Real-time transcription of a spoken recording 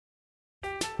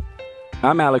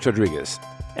I'm Alex Rodriguez.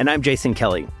 And I'm Jason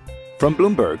Kelly. From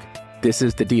Bloomberg, this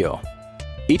is The Deal.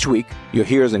 Each week, you'll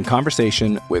hear us in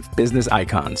conversation with business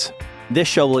icons. This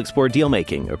show will explore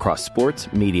deal-making across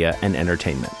sports, media, and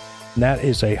entertainment. That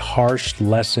is a harsh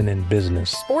lesson in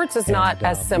business. Sports is not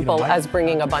as simple as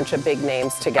bringing a bunch of big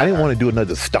names together. I didn't want to do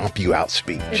another stomp you out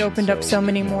speech. It opened up so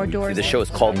many more doors. The show is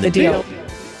called The Deal.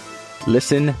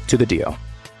 Listen to The Deal.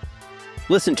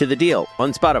 Listen to The Deal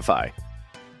on Spotify.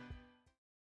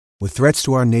 With threats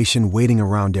to our nation waiting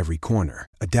around every corner,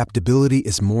 adaptability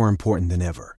is more important than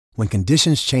ever. When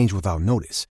conditions change without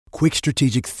notice, quick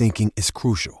strategic thinking is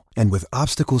crucial. And with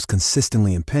obstacles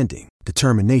consistently impending,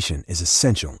 determination is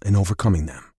essential in overcoming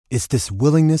them. It's this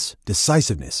willingness,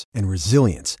 decisiveness, and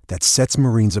resilience that sets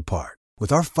Marines apart.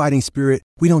 With our fighting spirit,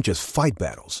 we don't just fight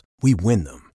battles, we win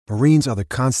them. Marines are the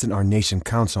constant our nation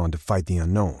counts on to fight the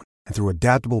unknown. And through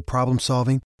adaptable problem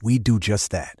solving, we do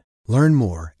just that. Learn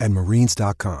more at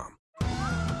marines.com.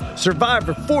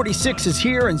 Survivor 46 is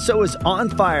here, and so is On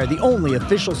Fire, the only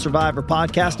official Survivor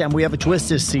podcast, and we have a twist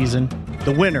this season.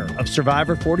 The winner of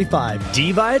Survivor 45,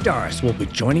 Dee Valladares, will be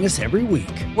joining us every week.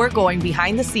 We're going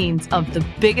behind the scenes of the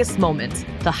biggest moments,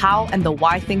 the how and the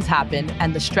why things happen,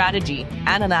 and the strategy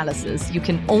and analysis you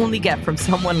can only get from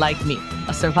someone like me,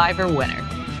 a Survivor winner.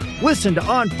 Listen to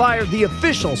On Fire, the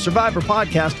official Survivor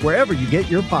podcast, wherever you get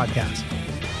your podcasts.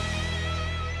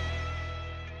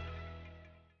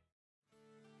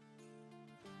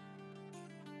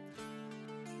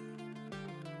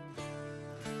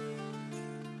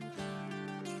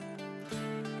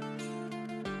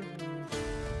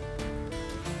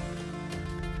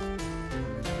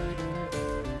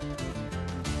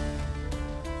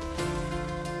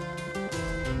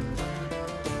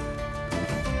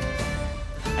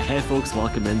 Hey folks,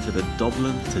 welcome into the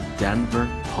Dublin to Denver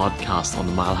podcast on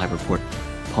the Mile High Report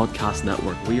podcast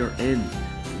network. We are in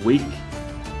week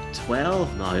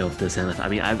 12 now of this NFL. I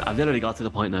mean, I've literally got to the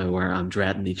point now where I'm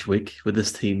dreading each week with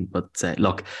this team. But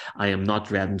look, I am not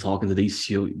dreading talking to these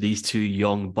two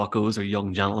young buckos or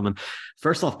young gentlemen.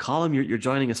 First off, Colm, you're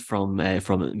joining us from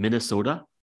Minnesota.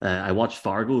 I watched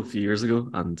Fargo a few years ago,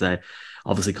 and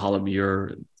obviously, Colm,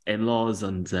 your in-laws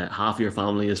and half your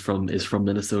family is from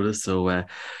Minnesota, so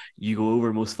you go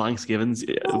over most Thanksgivings.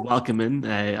 Welcome in,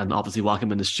 and obviously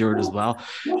welcome in the Stuart as well.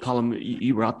 Colm,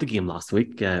 you were at the game last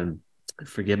week.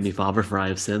 Forgive me, Father, for I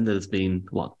have sinned. It's been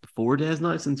 4 days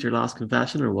now since your last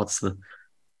confession, or what's the?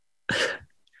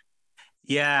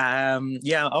 I'm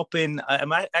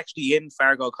actually in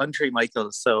Fargo country,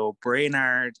 Michael. So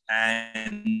Brainerd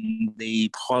and the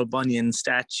Paul Bunyan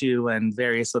statue and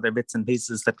various other bits and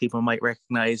pieces that people might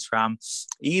recognize from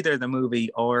either the movie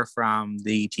or from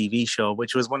the TV show,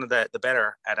 which was one of the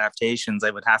better adaptations,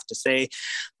 I would have to say.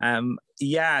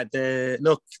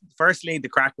 Firstly, the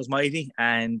crack was mighty,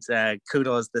 and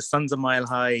kudos. The Sons of Mile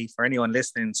High, for anyone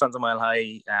listening, Sons of Mile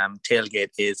High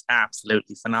tailgate is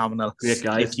absolutely phenomenal. Great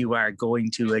guys. If you are going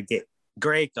to a game,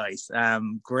 great guys,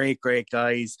 great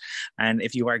guys, and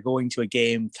if you are going to a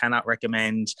game, cannot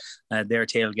recommend their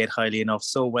tailgate highly enough.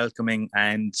 So welcoming,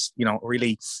 and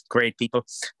really great people.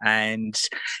 And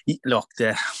look,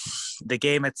 the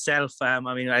game itself,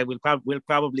 we'll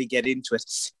probably get into it.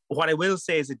 What I will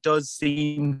say is it does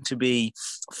seem to be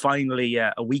finally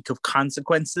a week of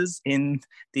consequences in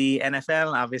the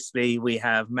NFL. Obviously, we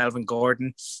have Melvin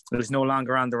Gordon, who is no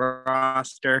longer on the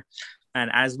roster. And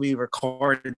as we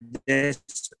recorded this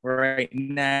right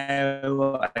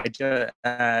now,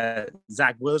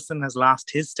 Zach Wilson has lost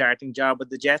his starting job with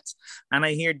the Jets. And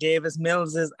I hear Davis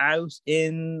Mills is out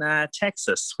in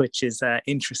Texas, which is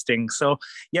interesting. So,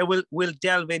 yeah, we'll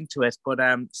delve into it. But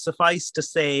suffice to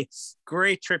say,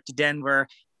 great trip to Denver.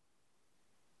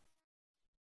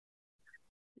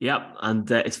 Yeah,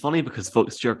 and it's funny because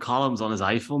folks, Stuart Colm's on his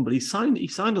iPhone, but he signed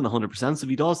on 100%. So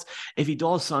if he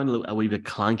does sound a wee bit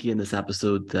clanky in this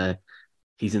episode,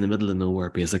 he's in the middle of nowhere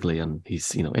basically, and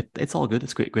he's it's all good.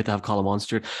 It's great to have Colm on,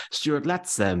 Stuart. Stuart,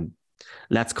 let's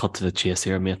cut to the chase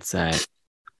here, mates.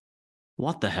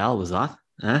 What the hell was that?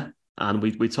 And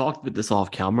we talked about this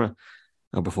off camera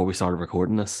before we started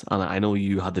recording this, and I know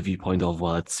you had the viewpoint of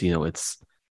it's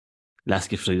let's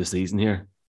get through the season here.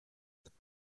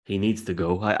 He needs to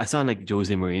go. I sound like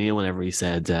Jose Mourinho whenever he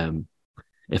said,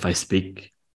 if I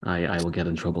speak, I will get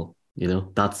in trouble.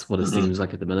 That's what it seems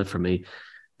like at the minute for me.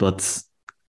 But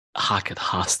Hackett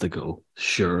has to go,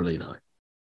 surely now.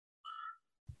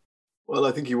 Well,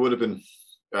 I think he would have been.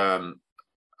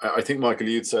 I think, Michael,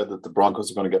 you'd said that the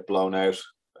Broncos are going to get blown out.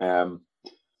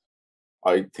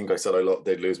 I think I said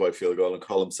they'd lose by a field goal, and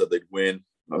Colm said they'd win.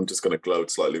 I'm just going to gloat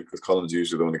slightly because Colm's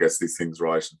usually the one that gets these things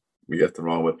right. We get them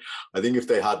wrong, but I think if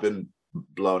they had been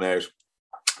blown out,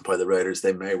 by the Raiders.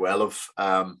 They may well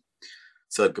have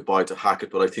said goodbye to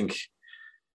Hackett, but I think,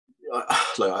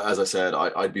 like as I said,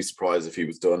 I'd be surprised if he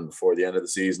was done before the end of the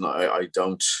season. I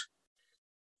don't,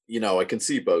 I can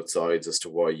see both sides as to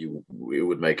why it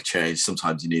would make a change.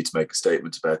 Sometimes you need to make a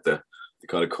statement about the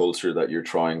kind of culture that you're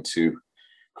trying to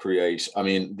create. I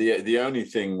mean, the only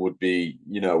thing would be,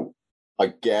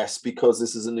 I guess because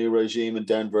this is a new regime in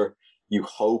Denver, you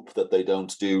hope that they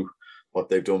don't do what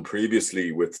they've done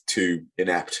previously with two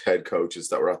inept head coaches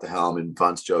that were at the helm in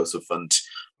Vance Joseph and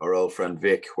our old friend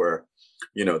Vic, where,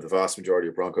 the vast majority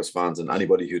of Broncos fans and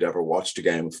anybody who'd ever watched a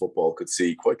game of football could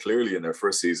see quite clearly in their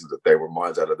first season that they were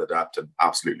miles out of the depth and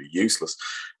absolutely useless.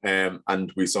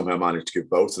 And we somehow managed to give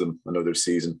both of them another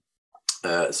season.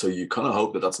 So you kind of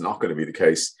hope that that's not going to be the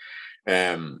case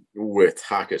with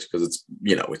Hackett, because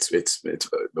it's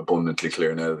abundantly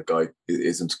clear now that the guy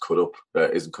isn't cut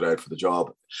out for the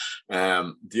job.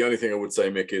 The only thing I would say,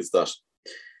 Mick, is that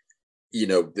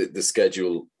the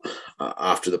schedule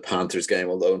after the Panthers game,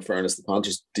 although in fairness the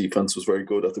Panthers defense was very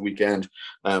good at the weekend,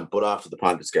 but after the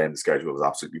Panthers game the schedule was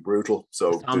absolutely brutal.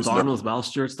 So Sam Darnold as well,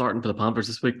 Stuart, starting for the Panthers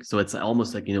this week, so it's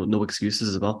almost like no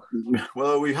excuses as well.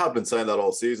 Well, we have been saying that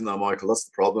all season now, Michael. That's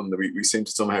the problem, that we seem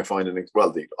to somehow find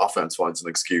the offense finds an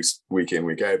excuse week in,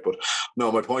 week out. But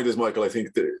no, my point is, Michael, I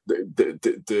think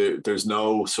there's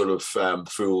no sort of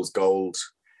fool's gold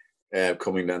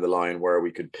coming down the line where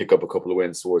we could pick up a couple of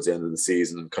wins towards the end of the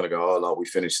season and kind of go, oh no, we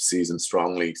finished the season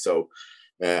strongly, so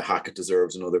Hackett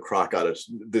deserves another crack at it.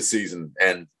 This season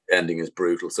ending is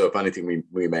brutal, so if anything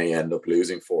we may end up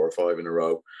losing 4 or 5 in a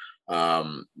row.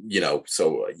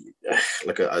 So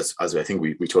like as I think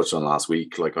we touched on last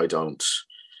week, like I don't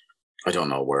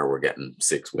know where we're getting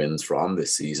 6 wins from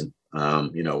this season.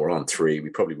 We're on 3. We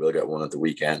probably will get one at the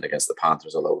weekend against the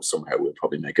Panthers, although somehow we'll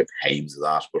probably make a hames of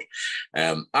that. But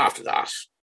after that,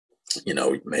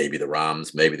 maybe the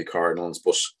Rams, maybe the Cardinals,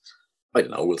 but I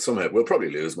don't know. We'll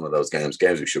probably lose one of those games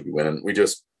we should be winning. We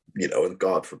just, and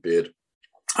God forbid,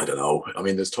 I don't know. I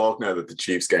mean, there's talk now that the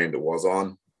Chiefs game that was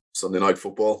on Sunday Night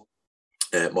Football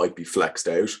might be flexed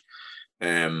out.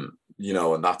 And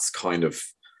that's kind of...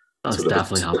 That's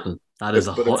definitely happening. That is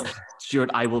Stuart,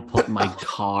 I will put my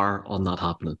car on that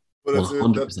happening. But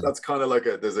that's kind of like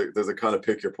there's a kind of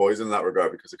pick your poison in that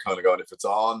regard, because it kind of going, if it's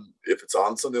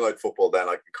on Sunday Night Football, then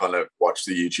I can kind of watch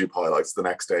the YouTube highlights the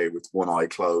next day with one eye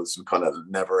closed and kind of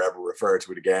never ever refer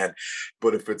to it again.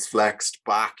 But if it's flexed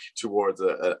back towards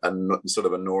a sort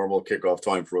of a normal kickoff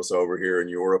time for us over here in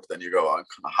Europe, then you go, I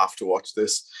kind of have to watch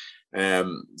this.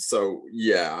 So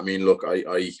yeah, I mean, look,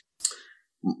 I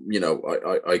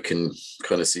can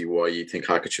kind of see why you think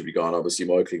Hackett should be gone. Obviously,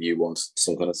 Michael, you want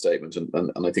some kind of statement,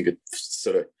 and I think it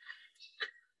sort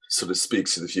of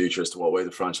speaks to the future as to what way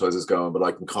the franchise is going. But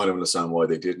I can kind of understand why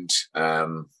they didn't.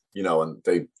 And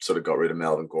they sort of got rid of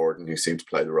Melvin Gordon, who seemed to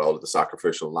play the role of the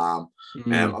sacrificial lamb.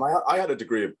 And I had a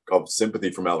degree of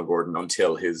sympathy for Melvin Gordon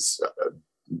until his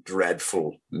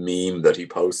dreadful meme that he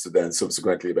posted then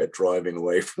subsequently about driving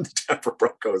away from the Denver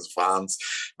Broncos fans.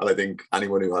 And I think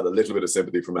anyone who had a little bit of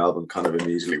sympathy for Melvin kind of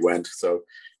immediately went. So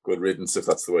good riddance if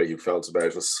that's the way you felt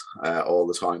about us all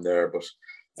the time there. But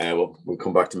we'll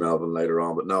come back to Melvin later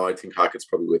on. But no, I think Hackett's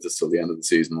probably with us till the end of the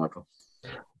season, Michael.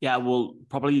 Yeah, we'll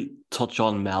probably touch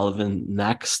on Melvin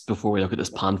next before we look at this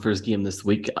Panthers game this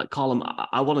week. Colin,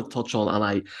 I want to touch on,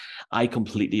 and I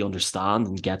completely understand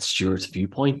and get Stuart's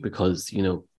viewpoint, because,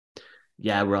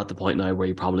 we're at the point now where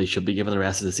you probably should be given the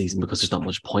rest of the season because there's not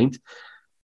much point.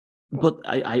 But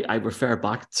I refer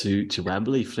back to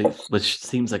Wembley, which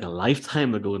seems like a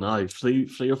lifetime ago now, 3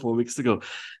 or 4 weeks ago.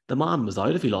 The man was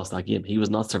out if he lost that game. He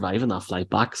was not surviving that flight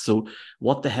back. So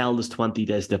what the hell does 20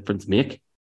 days difference make?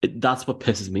 That's what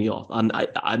pisses me off. And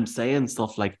I'm saying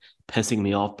stuff like pissing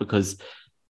me off because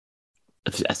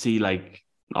I see like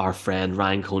our friend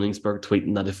Ryan Koenigsberg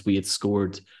tweeting that if we had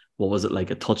scored, what was it,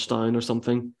 like a touchdown or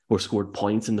something, or scored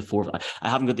points in the fourth. I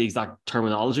haven't got the exact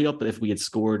terminology up, but if we had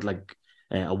scored like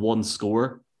a one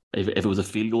score, if it was a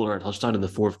field goal or a touchdown in the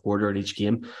fourth quarter in each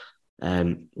game,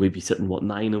 we'd be sitting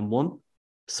 9-1.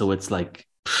 So it's like,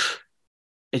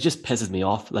 it just pisses me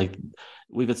off. Like,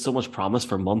 we've had so much promise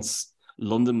for months.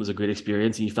 London was a great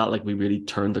experience, and you felt like we really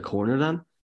turned the corner then.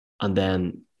 And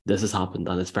then this has happened,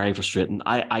 and it's very frustrating.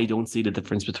 I don't see the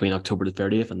difference between October the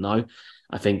 30th and now.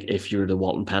 I think if you're the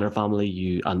Walton Penner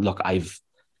family,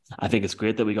 I think it's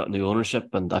great that we got new ownership,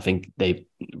 and I think they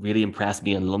really impressed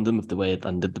me in London with the way,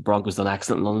 and the Broncos done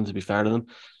excellent in London, to be fair to them,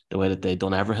 the way that they've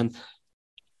done everything.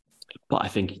 But I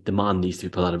think the man needs to be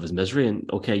put out of his misery. And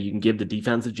okay, you can give the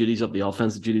defensive duties up, the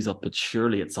offensive duties up, but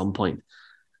surely at some point,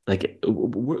 like,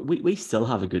 we still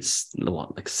have a good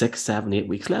 6, 7, 8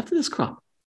 weeks left of this crop.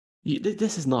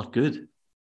 This is not good.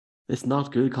 It's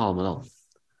not good, Colm, at all.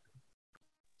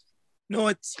 No,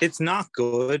 it's not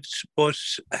good, but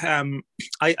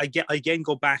I again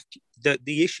go back.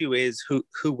 The issue is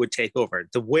who would take over.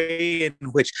 The way in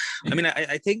which, I mean,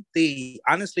 I think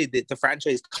honestly the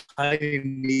franchise kind of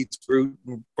needs root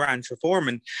and branch reform,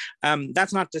 and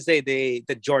that's not to say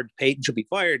that George Payton should be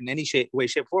fired in any way,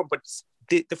 shape, or form, but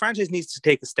the franchise needs to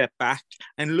take a step back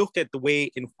and look at the way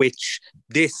in which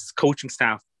this coaching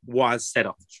staff was set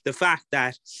up. The fact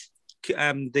that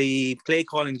the play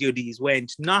calling duties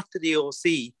went not to the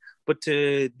OC, but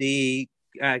to the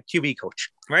QB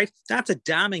coach, right? That's a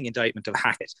damning indictment of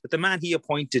Hackett. But the man he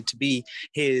appointed to be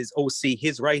his OC,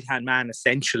 his right-hand man,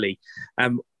 essentially,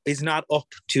 is not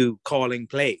up to calling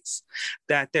plays.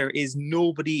 That there is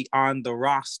nobody on the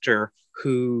roster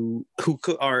who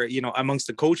could, or amongst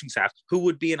the coaching staff, who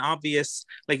would be an obvious,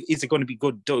 like, is it going to be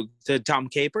good to Tom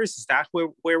Capers? Is that where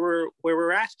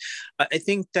we're at? I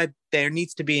think that there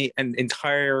needs to be an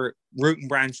entire root and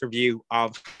branch review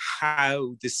of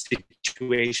how this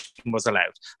situation was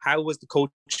allowed. How was the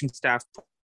coaching staff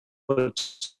put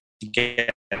together?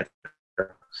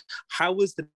 How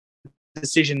was the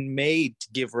decision made to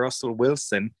give Russell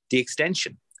Wilson the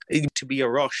extension? To be a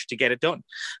rush to get it done,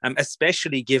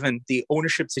 especially given the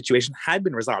ownership situation had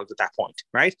been resolved at that point,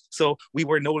 right? So we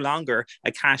were no longer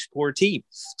a cash poor team.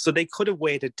 So they could have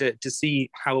waited to see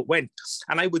how it went.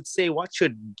 And I would say what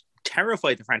should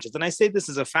terrify the franchise, and I say this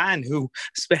as a fan who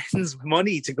spends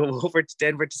money to go over to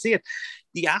Denver to see it,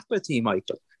 the apathy,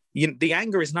 Michael. The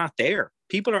anger is not there.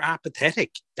 People are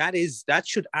apathetic. That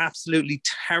should absolutely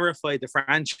terrify the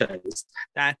franchise,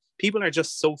 that people are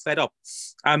just so fed up.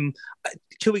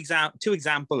 Three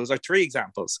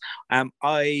examples.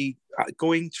 I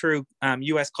going through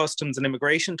US Customs and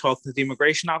Immigration, talking to the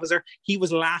immigration officer, he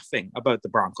was laughing about the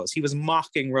Broncos. He was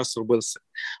mocking Russell Wilson.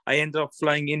 I ended up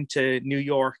flying into New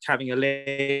York, having a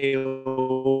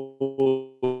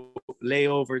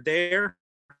layover there.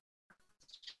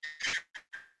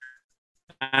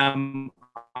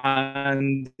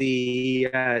 On the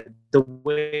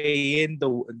way in,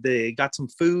 they got some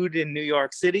food in New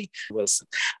York City, Wilson,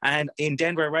 and in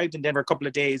Denver. Arrived in Denver a couple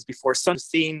of days before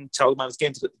Sunday. Told them I was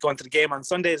going to the game on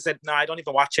Sunday. I said, no, I don't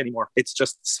even watch anymore. It's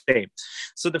just the same.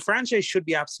 So the franchise should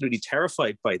be absolutely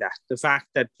terrified by that. The fact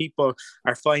that people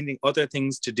are finding other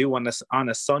things to do on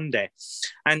a Sunday,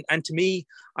 and to me,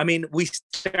 I mean, we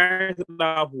started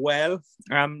off well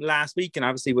last week, and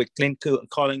obviously with Clint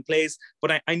calling plays,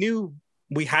 but I knew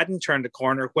we hadn't turned the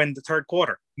corner when the third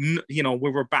quarter, we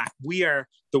were back. We are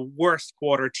the worst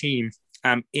quarter team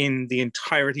in the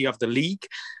entirety of the league.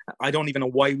 I don't even know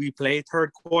why we play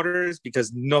third quarters,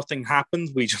 because nothing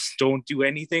happens. We just don't do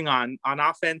anything on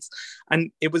offense.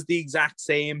 And it was the exact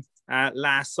same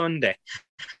last Sunday.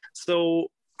 So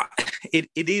it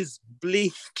is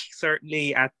bleak,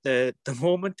 certainly at the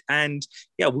moment. And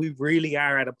yeah, we really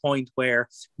are at a point where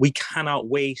we cannot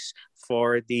wait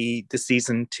for the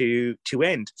season to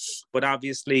end. But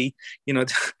obviously,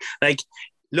 like,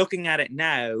 looking at it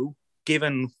now,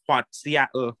 given what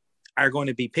Seattle are going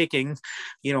to be picking,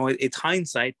 it's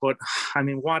hindsight, but I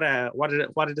mean, what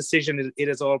a decision it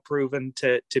has all proven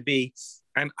to be.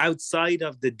 And outside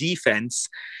of the defense,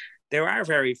 there are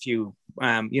very few,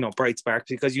 bright sparks,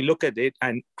 because you look at it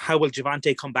and how will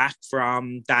Javonte come back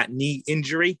from that knee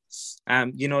injury?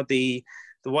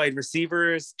 The wide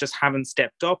receivers just haven't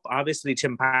stepped up. Obviously,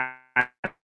 Tim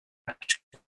Patrick.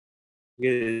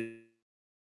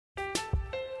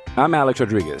 I'm Alex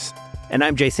Rodriguez. And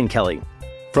I'm Jason Kelly.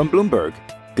 From Bloomberg,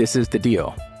 this is The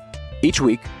Deal. Each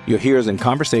week, you'll hear us in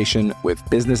conversation with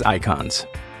business icons.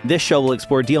 This show will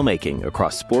explore deal-making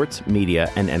across sports,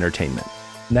 media, and entertainment.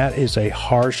 That is a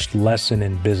harsh lesson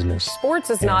in business. Sports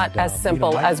is not as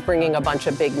simple as bringing a bunch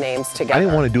of big names together. I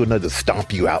didn't want to do another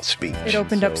stomp you out speech. It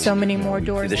opened up so many more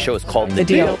doors. The show is called The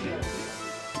Deal.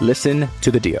 Listen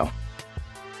to The Deal.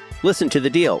 Listen to The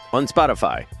Deal on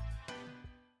Spotify.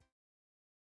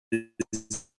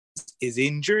 Is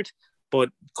injured,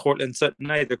 but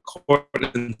neither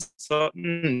Courtland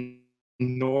Sutton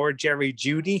nor Jerry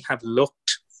Jeudy have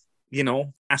looked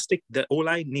fantastic. The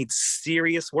O-line needs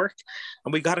serious work,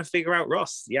 and we got to figure out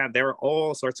Russ. Yeah, there are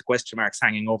all sorts of question marks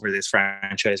hanging over this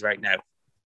franchise right now.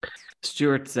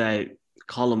 Stuart,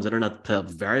 Column's internet played up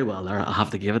very well there. I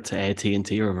have to give it to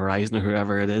AT&T or Verizon or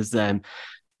whoever it is.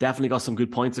 Definitely got some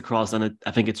good points across, and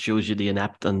I think it shows you the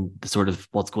inept and the sort of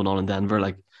what's going on in Denver.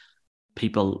 Like,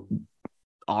 people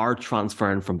are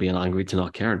transferring from being angry to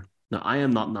not caring. Now, I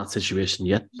am not in that situation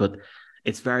yet, but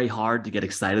it's very hard to get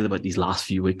excited about these last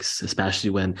few weeks,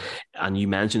 especially when, and you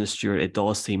mentioned it, Stuart, it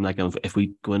does seem like if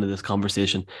we go into this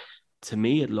conversation, to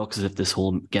me, it looks as if this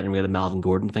whole getting rid of Melvin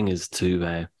Gordon thing is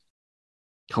to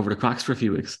cover the cracks for a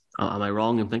few weeks. Am I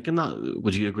wrong in thinking that?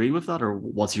 Would you agree with that, or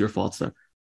what's your thoughts there?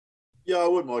 Yeah, I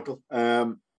would, Michael.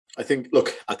 I think,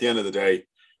 look, at the end of the day,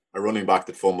 a running back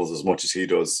that fumbles as much as he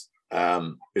does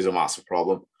is a massive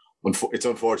problem. It's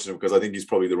unfortunate because I think he's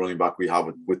probably the running back we have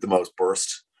with the most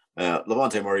burst.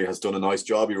 Levante Murray has done a nice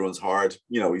job. He runs hard.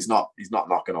 He's not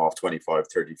knocking off 25,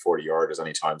 30, 40 yarders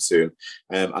anytime soon.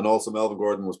 And also Melvin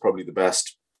Gordon was probably the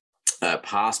best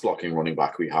pass blocking running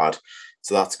back we had.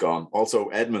 So that's gone. Also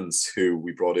Edmonds, who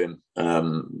we brought in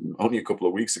only a couple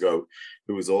of weeks ago,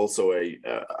 who was also a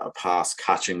pass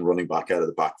catching running back out of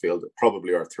the backfield,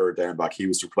 probably our third down back. He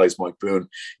was to replace Mike Boone.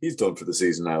 He's done for the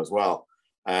season now as well.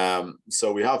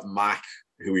 So we have Mack,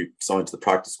 who we signed to the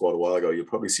practice squad a while ago. You'll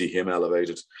probably see him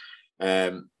elevated.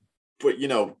 But,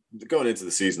 going into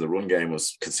the season, the run game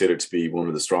was considered to be one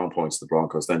of the strong points of the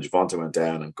Broncos. Then Javonte went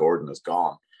down and Gordon is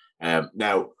gone.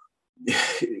 Now,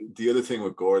 the other thing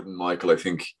with Gordon, Michael, I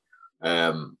think,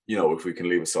 if we can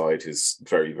leave aside his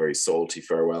very, very salty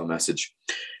farewell message,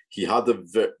 he had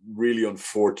the really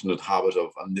unfortunate habit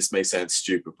of, and this may sound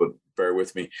stupid, but bear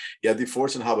with me, he had the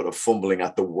unfortunate habit of fumbling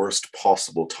at the worst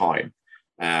possible time.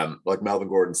 Like Melvin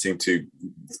Gordon seemed to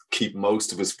keep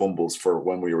most of his fumbles for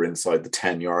when we were inside the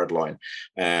 10-yard line,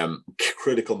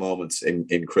 critical moments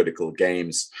in critical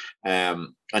games.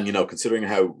 And, considering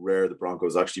how rare the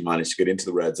Broncos actually managed to get into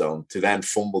the red zone, to then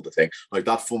fumble the thing, like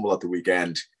that fumble at the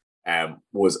weekend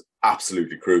was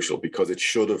absolutely crucial, because it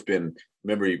should have been,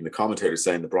 remember even the commentators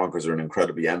saying the Broncos are in an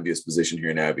incredibly envious position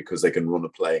here now because they can run a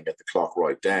play and get the clock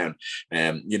right down.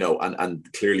 And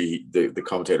clearly the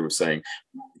commentator was saying,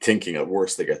 thinking at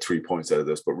worst they get 3 points out of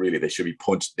this, but really they should be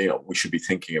punched. We should be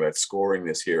thinking about scoring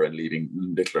this here and leaving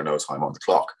little or no time on the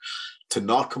clock. To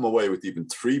not come away with even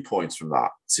 3 points from that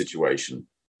situation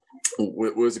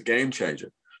was a game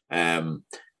changer.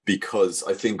 Because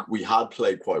I think we had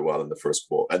played quite well in the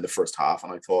first half,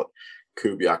 and I thought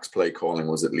Kubiak's play calling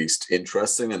was at least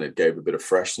interesting, and it gave a bit of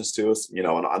freshness to us, and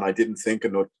I didn't think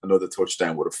another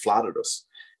touchdown would have flattered us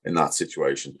in that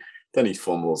situation. Then he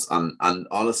fumbles, and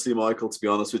honestly, Michael, to be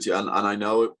honest with you, and I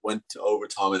know it went to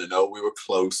overtime, and I know we were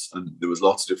close, and there was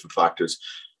lots of different factors,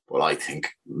 but I think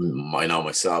I know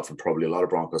myself and probably a lot of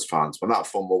Broncos fans, when that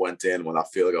fumble went in, when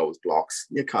that field goal was blocked,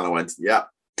 you kind of went, yeah,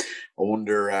 I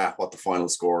wonder what the final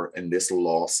score in this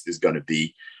loss is going to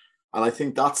be. And I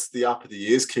think that's the apathy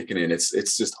is kicking in.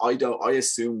 It's just, I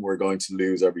assume we're going to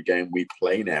lose every game we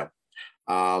play now.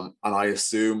 And I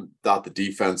assume that the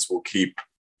defense will keep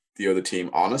the other team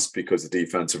honest, because the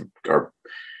defense are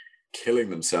killing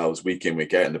themselves week in,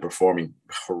 week out, and they're performing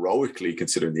heroically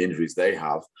considering the injuries they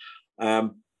have.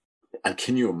 And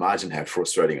can you imagine how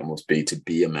frustrating it must be to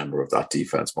be a member of that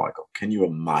defense, Michael? Can you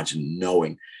imagine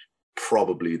knowing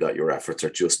probably that your efforts are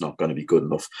just not going to be good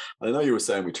enough? And I know you were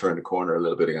saying we turned the corner a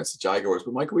little bit against the Jaguars,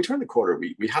 but Michael, we turned the corner.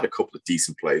 We had a couple of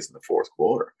decent plays in the fourth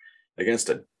quarter against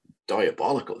a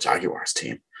diabolical Jaguars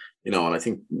team, and I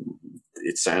think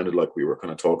it sounded like we were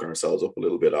kind of talking ourselves up a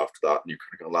little bit after that. And you're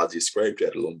kind of going, lads, you scraped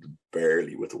out of London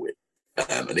barely with a win.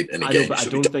 I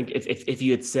don't think if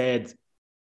you had said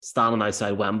standing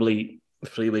outside Wembley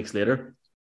 3 weeks later,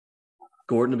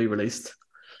 Gordon would be released,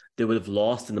 they would have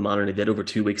lost in the manner they did over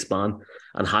 2 weeks span,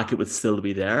 and Hackett would still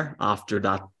be there after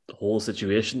that whole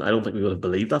situation. I don't think we would have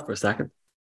believed that for a second.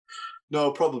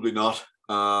 No, probably not.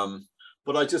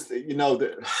 But I just,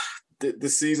 the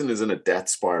season is in a death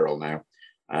spiral now.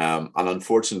 And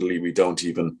unfortunately, we don't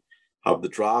even have the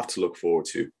draft to look forward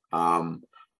to.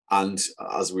 And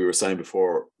as we were saying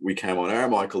before we came on air,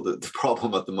 Michael, the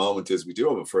problem at the moment is we do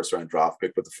have a first-round draft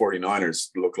pick, but the 49ers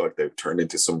look like they've turned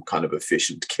into some kind of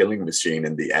efficient killing machine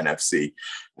in the NFC.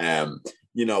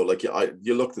 You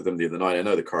looked at them the other night. I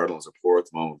know the Cardinals are poor at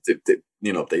the moment.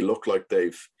 They look like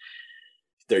they're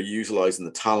utilizing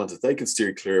the talent. If they can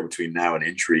steer clear between now and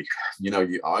injury,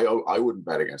 I wouldn't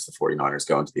bet against the 49ers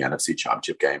going to the NFC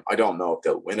Championship game. I don't know if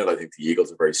they'll win it. I think the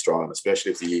Eagles are very strong,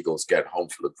 especially if the Eagles get home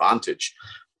field advantage.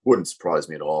 Wouldn't surprise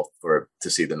me at all to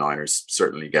see the Niners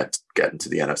certainly get into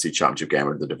the NFC Championship game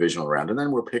or the divisional round. And then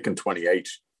we're picking 28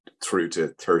 through to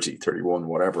 30, 31,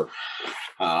 whatever.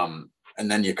 And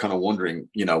then you're kind of wondering,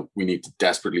 we need to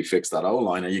desperately fix that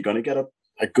O-line. Are you going to get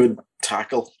a good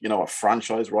tackle, a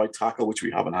franchise right tackle, which we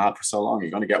haven't had for so long?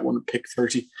 You're going to get one at pick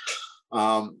 30.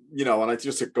 And I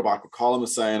just to go back what Colin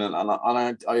was saying, and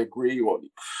I agree.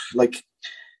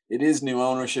 It is new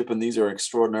ownership, and these are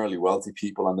extraordinarily wealthy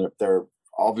people, and they're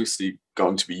obviously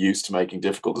going to be used to making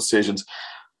difficult decisions.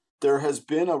 There has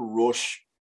been a rush,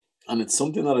 and it's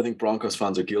something that I think Broncos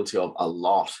fans are guilty of a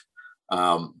lot.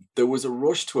 There was a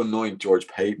rush to anoint George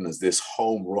Payton as this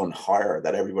home run hire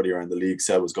that everybody around the league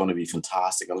said was going to be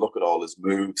fantastic. And look at all his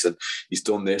moves, and he's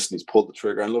done this and he's pulled the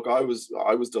trigger. And look, I was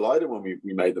delighted when we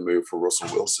made the move for Russell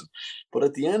Wilson. But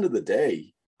at the end of the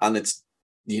day, and it's,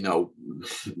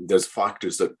 there's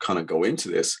factors that kind of go into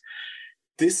this.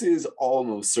 This is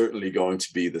almost certainly going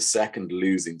to be the second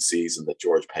losing season that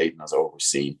George Payton has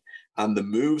overseen. And the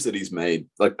moves that he's made,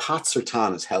 like Pat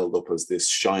Surtain is held up as this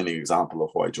shining example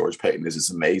of why George Payton is this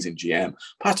amazing GM.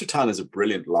 Pat Surtain is a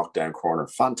brilliant lockdown corner.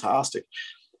 Fantastic.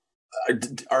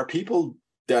 Are people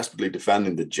desperately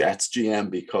defending the Jets GM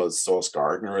because Sauce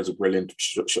Gardner is a brilliant...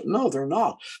 No, they're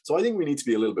not. So I think we need to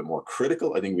be a little bit more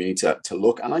critical. I think we need to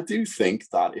look. And I do think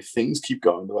that if things keep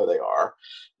going the way they are,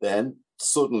 then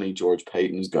suddenly George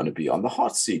Payton is going to be on the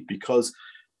hot seat because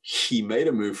he made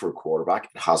a move for a quarterback.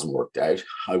 It hasn't worked out.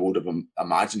 I would have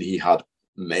imagined he had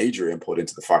major input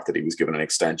into the fact that he was given an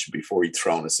extension before he'd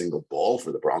thrown a single ball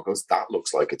for the Broncos. That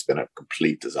looks like it's been a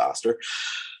complete disaster.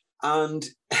 And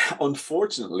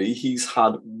unfortunately, he's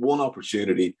had one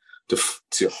opportunity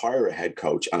to hire a head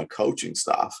coach and a coaching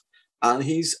staff, and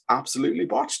he's absolutely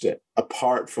botched it,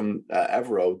 apart from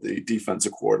Evero, the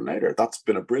defensive coordinator. That's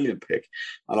been a brilliant pick.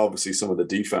 And obviously some of the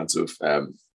defensive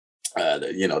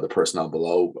the personnel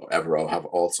below Evero have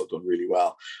also done really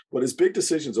well. But his big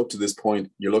decisions up to this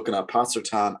point, you're looking at Pat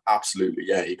Surtain, absolutely,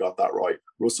 yeah, he got that right.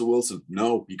 Russell Wilson,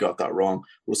 no, he got that wrong.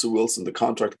 Russell Wilson, the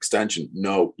contract extension,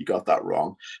 no, he got that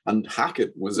wrong. And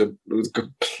Hackett was a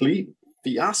complete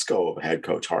fiasco of a head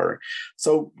coach hiring.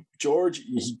 So George,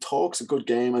 he talks a good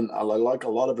game, and I like a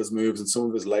lot of his moves and some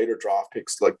of his later draft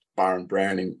picks, like Baron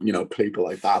Browning, people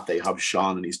like that, they have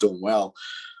shone and he's done well.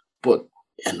 But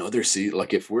another season,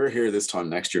 like if we're here this time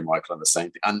next year, Michael, and the same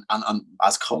thing, and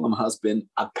as Colm has been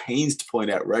at pains to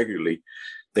point out regularly,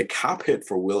 the cap hit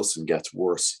for Wilson gets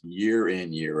worse year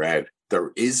in, year out.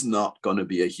 There is not going to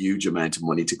be a huge amount of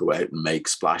money to go out and make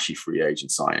splashy free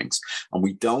agent signings. And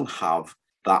we don't have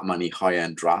that many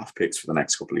high-end draft picks for the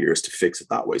next couple of years to fix it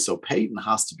that way. So Payton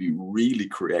has to be really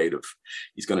creative.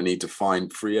 He's going to need to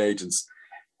find free agents.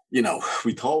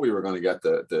 We thought we were going to get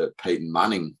the Peyton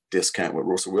Manning discount with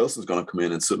Russell Wilson's going to come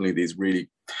in, and suddenly these really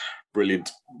brilliant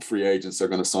free agents are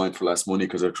going to sign for less money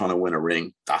because they're trying to win a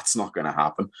ring. That's not going to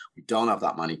happen. We don't have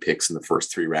that many picks in the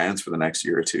first 3 rounds for the next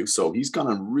year or two. So he's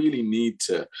going to really need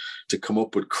to come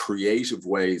up with creative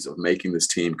ways of making this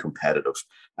team competitive.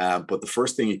 But the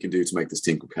first thing he can do to make this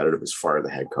team competitive is fire the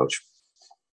head coach.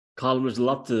 Colm, there's a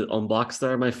lot to unbox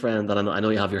there, my friend, and I know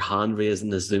you have your hand raised in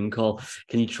the Zoom call.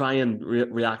 Can you try and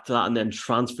react to that and then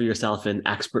transfer yourself in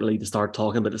expertly to start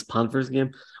talking about this Panthers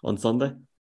game on Sunday?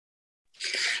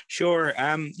 Sure.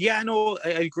 I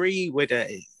agree with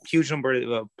a huge number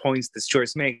of points that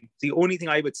Stuart's making. The only thing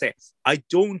I would say, I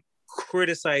don't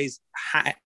criticize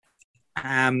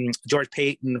George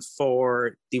Payton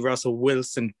for the Russell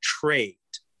Wilson trade.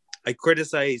 I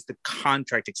criticize the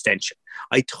contract extension.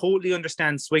 I totally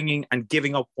understand swinging and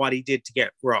giving up what he did to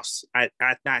get Russ. At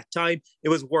that time, it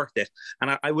was worth it.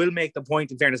 And I will make the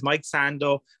point, in fairness, Mike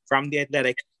Sando from The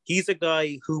Athletic, he's a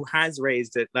guy who has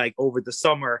raised it like over the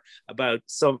summer about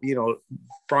some,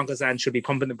 Broncos fans should be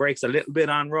pumping the brakes a little bit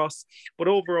on Russ. But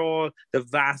overall, the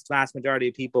vast majority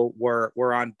of people were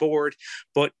on board.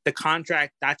 But the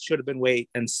contract, that should have been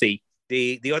wait and see.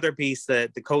 The other piece,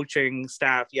 the coaching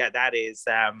staff, that is,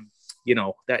 that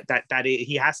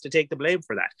he has to take the blame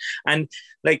for that. And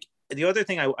like the other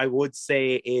thing I would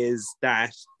say is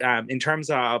that in terms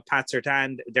of Pat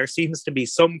Surtain, there seems to be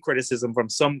some criticism from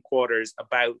some quarters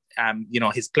about,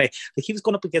 his play. Like he was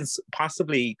going up against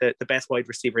possibly the best wide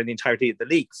receiver in the entirety of the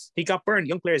league. He got burned.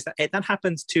 Young players, that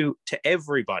happens to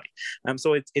everybody.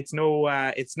 So it's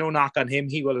no knock on him.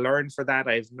 He will learn for that,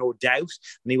 I have no doubt,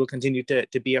 and he will continue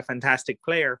to be a fantastic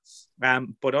player.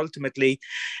 But ultimately,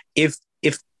 if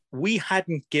we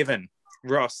hadn't given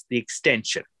Russ the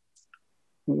extension,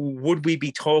 would we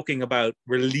be talking about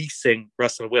releasing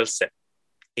Russell Wilson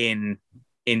in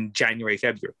January,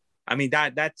 February? I mean,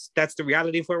 that's the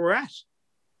reality of where we're at.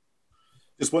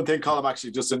 Just one thing, Colm,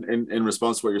 actually, just in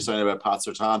response to what you're saying about Pat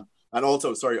Surtain, and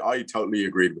also, sorry, I totally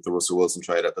agreed with the Russell Wilson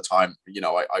trade at the time.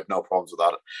 I have no problems with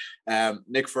that.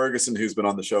 Nick Ferguson, who's been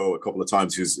on the show a couple of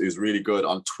times, who's really good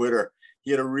on Twitter, he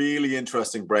had a really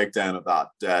interesting breakdown of that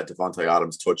Devontae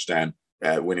Adams touchdown.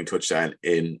 Winning touchdown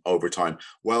in overtime.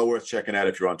 Well worth checking out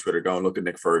if you're on Twitter. Go and look at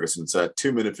Nick Ferguson's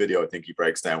 2-minute video. I think he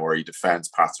breaks down where he defends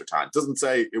Pat Surtain. Doesn't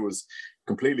say it was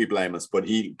completely blameless, but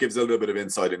he gives a little bit of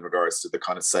insight in regards to the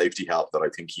kind of safety help that I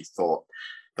think he thought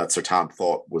that Surtain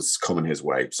thought was coming his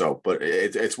way. So, but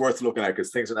it's worth looking at because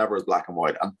things are never as black and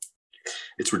white. And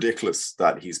it's ridiculous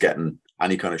that he's getting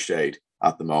any kind of shade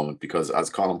at the moment, because as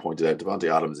Colin pointed out,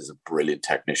 Davante Adams is a brilliant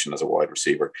technician as a wide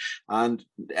receiver, and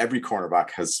every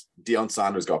cornerback has. Deion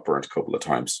Sanders got burnt a couple of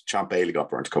times. Champ Bailey got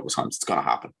burnt a couple of times. It's going to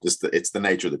happen. It's the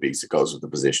nature of the beast. It goes with the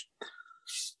position.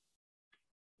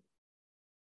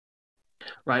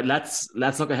 Right, let's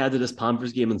look ahead to this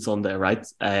Panthers game on Sunday. Right,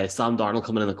 Sam Darnold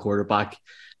coming in a quarterback.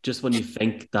 Just when you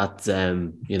think that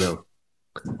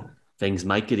things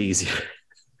might get easier.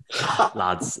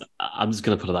 Lads, I'm just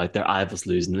going to put it out there. I have us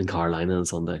losing in Carolina on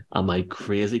Sunday. Am I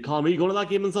crazy? Colin, are you going to that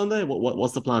game on Sunday?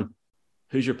 What's the plan?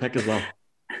 Who's your pick as well?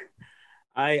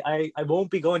 I won't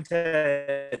be going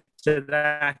to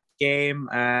that game.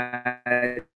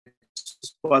 It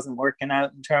just wasn't working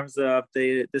out in terms of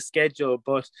the schedule.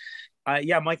 But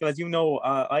yeah, Michael, as you know,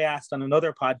 I asked on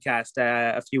another podcast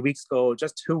a few weeks ago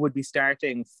just who would be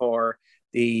starting for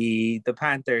the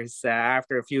Panthers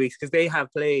after a few weeks, because they have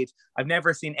played. I've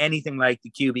never seen anything like the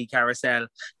QB carousel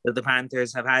that the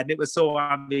Panthers have had. It was so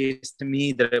obvious to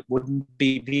me that it wouldn't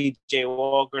be PJ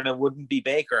Walker and it wouldn't be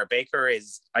Baker.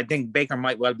 I think Baker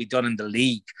might well be done in the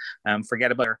league.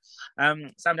 Forget about her.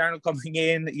 Sam Darnold coming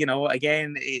in,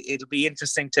 again, it'll be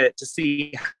interesting to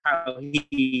see how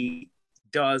he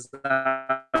does,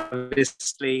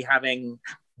 obviously having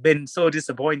been so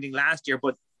disappointing last year,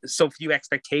 but so few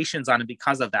expectations on it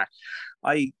because of that.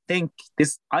 I think,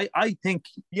 I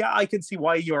can see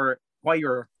why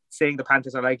you're saying the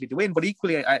Panthers are likely to win, but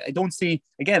equally I don't see,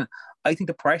 again, I think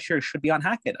the pressure should be on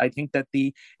Hackett. I think that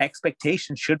the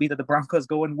expectation should be that the Broncos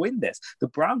go and win this. The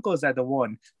Broncos are the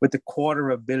one with the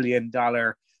 $250 million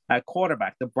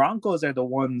quarterback. The Broncos are the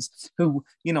ones who,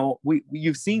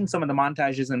 you've seen some of the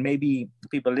montages, and maybe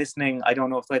people listening, I don't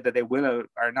know if whether they will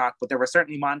or not, but there were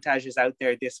certainly montages out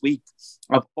there this week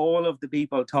of all of the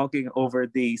people talking over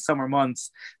the summer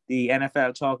months, the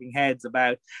NFL talking heads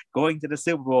about going to the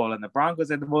Super Bowl, and the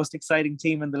Broncos are the most exciting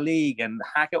team in the league, and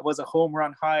Hackett was a home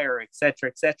run hire, etc.,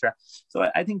 etc. So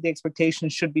I think the expectation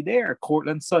should be there.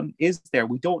 Cortland Sutton is there.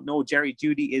 We don't know. Jerry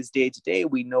Jeudy is day to day.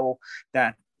 We know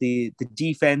that the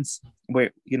defense,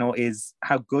 is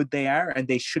how good they are, and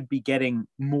they should be getting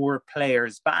more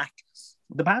players back.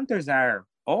 The Panthers are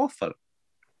awful.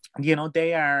 They're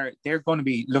going to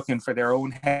be looking for their own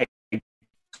head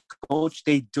coach.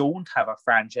 They don't have a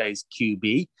franchise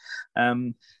QB.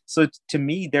 So to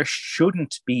me, there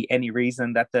shouldn't be any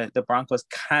reason that the Broncos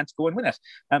can't go and win it.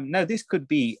 Now, this could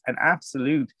be an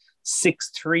absolute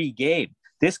 6-3 game.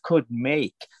 This could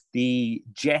make the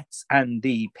Jets and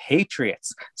the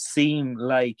Patriots seem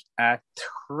like a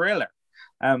thriller,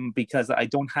 because I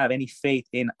don't have any faith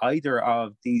in either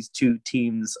of these two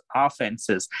teams'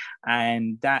 offenses.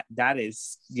 And that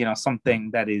is, something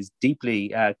that is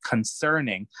deeply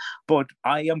concerning. But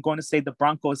I am going to say the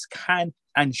Broncos can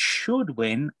and should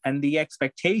win, and the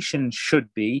expectation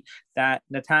should be that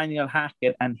Nathaniel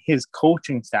Hackett and his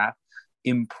coaching staff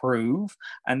improve,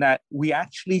 and that we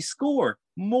actually score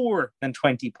more than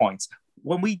 20 points.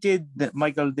 When we did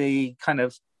the kind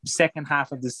of second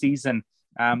half of the season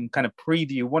kind of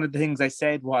preview, one of the things I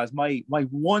said was my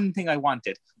one thing I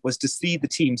wanted was to see the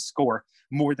team score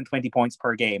more than 20 points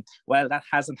per game. Well, that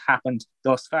hasn't happened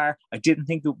thus far. I didn't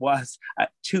think it was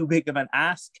too big of an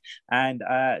ask, and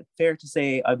fair to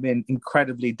say I've been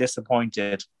incredibly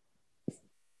disappointed.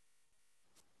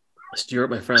 Stuart,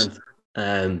 my friend,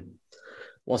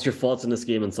 what's your thoughts on this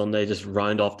game on Sunday? Just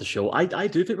round off the show. I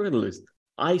do think we're going to lose.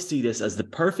 I see this as the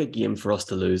perfect game for us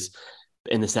to lose,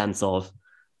 in the sense of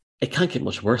it can't get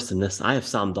much worse than this. I have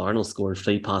Sam Darnold scoring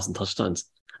 3 passing touchdowns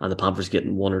and the Panthers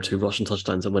getting 1 or 2 rushing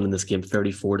touchdowns and winning this game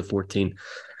 34-14.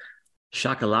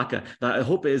 Shakalaka. Now, I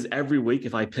hope it is every week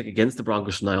if I pick against the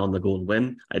Broncos from now on, they go and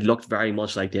win. It looked very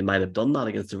much like they might have done that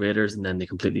against the Raiders, and then they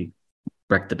completely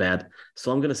wrecked the bed.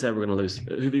 So I'm going to say we're going to lose.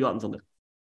 Who have you got on Sunday?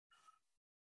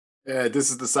 Yeah, this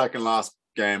is the second last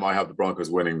game I have the Broncos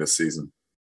winning this season.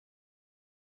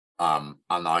 And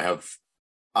I have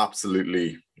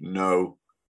absolutely no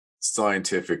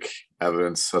scientific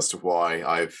evidence as to why.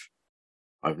 I've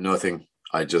nothing.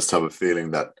 I just have a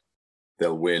feeling that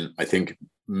they'll win. I think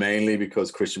mainly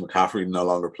because Christian McCaffrey no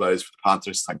longer plays for the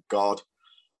Panthers, thank God.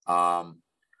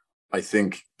 I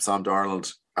think Sam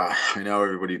Darnold, I know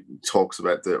everybody talks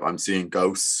about I'm seeing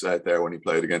ghosts out there when he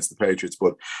played against the Patriots,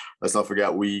 but let's not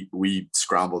forget we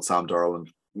scrambled Sam Darnold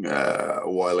a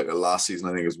while ago last season,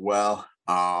 I think, as well.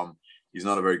 He's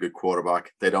not a very good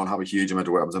quarterback. They don't have a huge amount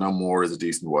of weapons. I know Moore is a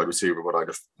decent wide receiver,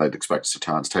 but I'd expect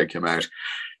Surtain to take him out.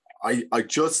 I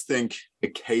just think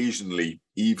occasionally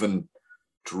even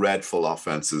dreadful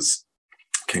offenses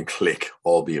can click,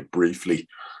 albeit briefly.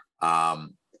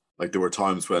 Like there were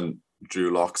times when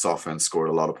Drew Lock's offense scored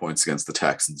a lot of points against the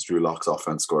Texans. Drew Lock's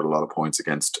offense scored a lot of points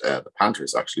against the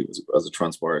Panthers, actually, as it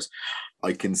transpires.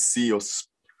 I can see us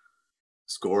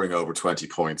scoring over 20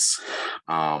 points.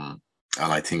 And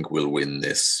I think we'll win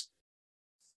this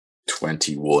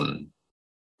 21-10.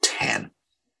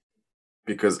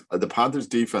 Because the Panthers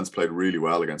defense played really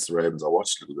well against the Ravens. I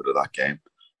watched a little bit of that game.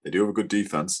 They do have a good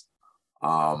defense.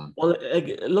 Well,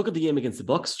 look at the game against the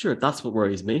Bucs. Sure, that's what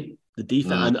worries me. The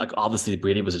defense, and obviously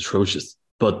Brady was atrocious,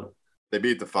 but they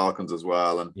beat the Falcons as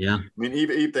well. And yeah, I mean,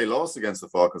 even they lost against the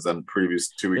Falcons in previous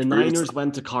 2 weeks. The Niners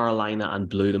went to Carolina and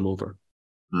blew them over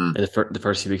in the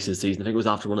first few weeks of the season. I think it was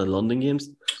after one of the London games.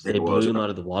 They blew them out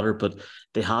of the water, but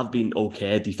they have been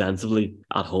okay defensively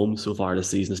at home so far this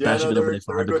season, especially whenever they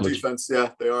fired the coach. Defense. Yeah,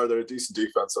 they are. They're a decent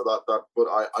defense. So that. But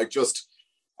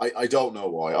I don't know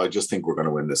why. I just think we're going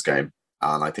to win this game.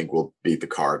 And I think we'll beat the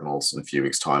Cardinals in a few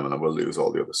weeks' time, and then we'll lose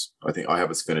all the others. I think I have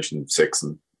us finishing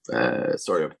 5-12.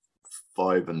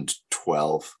 My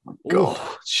God,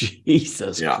 oh,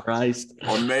 Jesus Christ!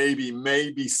 Or maybe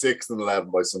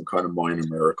 6-11 by some kind of minor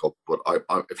miracle. But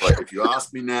if you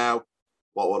ask me now,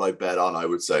 what would I bet on? I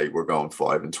would say we're going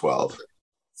 5-12.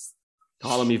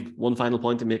 Colin, you've one final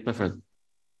point to make, my friend.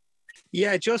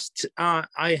 Yeah, just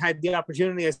I had the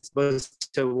opportunity, I suppose,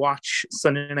 to watch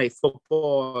Sunday Night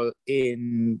Football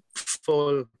in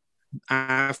full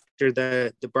after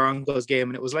the Broncos game,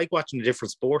 and it was like watching a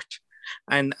different sport.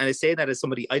 And I say that as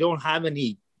somebody, I don't have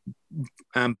any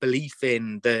belief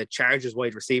in the Chargers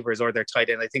wide receivers or their tight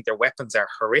end. I think their weapons are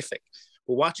horrific.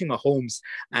 But watching Mahomes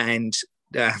and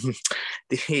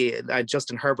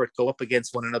Justin Herbert go up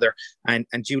against one another and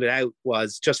duel it out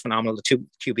was just phenomenal. The two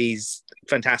QBs,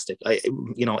 fantastic.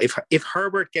 If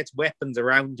Herbert gets weapons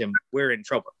around him, we're in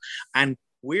trouble. And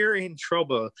we're in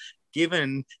trouble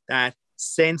given that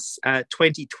since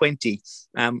 2020,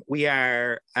 we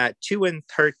are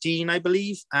 2-13, I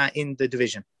believe, in the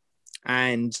division.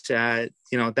 And that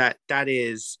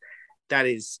is.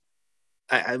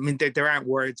 I mean, there aren't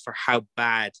words for how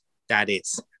bad that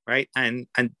is. Right. And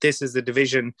this is the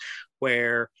division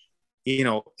where,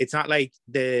 it's not like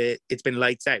it's been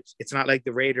lights out. It's not like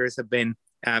the Raiders have been,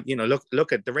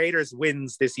 look at the Raiders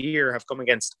wins this year have come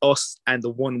against us and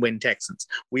the 1-win Texans.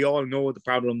 We all know the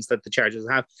problems that the Chargers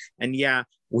have. And yeah,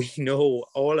 we know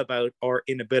all about our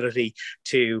inability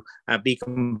to be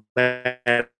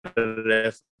competitive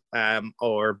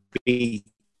or beat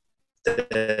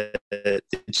the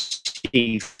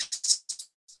Chiefs.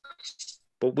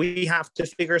 But we have to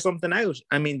figure something out.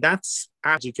 I mean, that's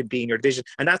as you could be in your division.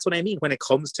 And that's what I mean when it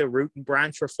comes to root and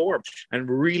branch reform and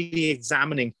really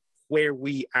examining where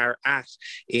we are at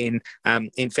in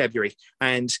February.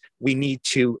 And we need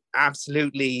to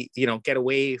absolutely, get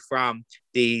away from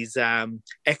these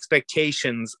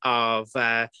expectations of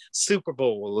Super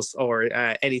Bowls or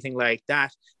anything like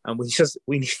that. And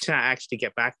we need to actually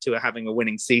get back to having a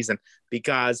winning season,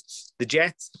 because the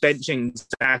Jets benching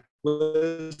Zach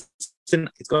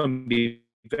Wilson, it's going to be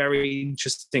very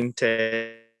interesting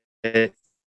to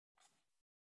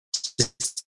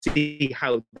see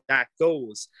how that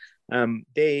goes.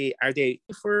 They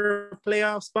for a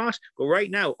playoff spot, but right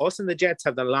now, us and the Jets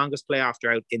have the longest playoff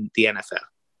drought in the NFL.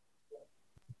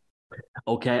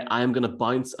 Okay, I'm going to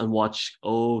bounce and watch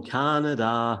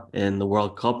Canada in the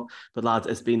World Cup. But lads,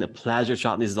 it's been a pleasure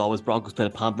chatting these as always. Broncos play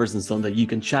the Panthers on Sunday. You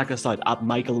can check us out at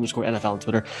Michael_NFL on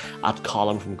Twitter, at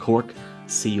Colin from Cork,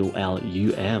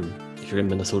 COLUM. If you're in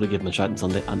Minnesota, give him a shout on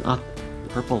Sunday, and at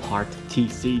Purple Heart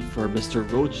TC for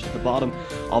Mr. Roach at the bottom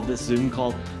of this Zoom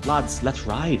call. Lads, let's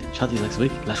ride. Chat to you next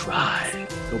week. Let's ride.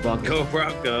 Go Broncos. Go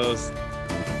Broncos.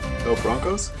 Go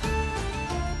Broncos.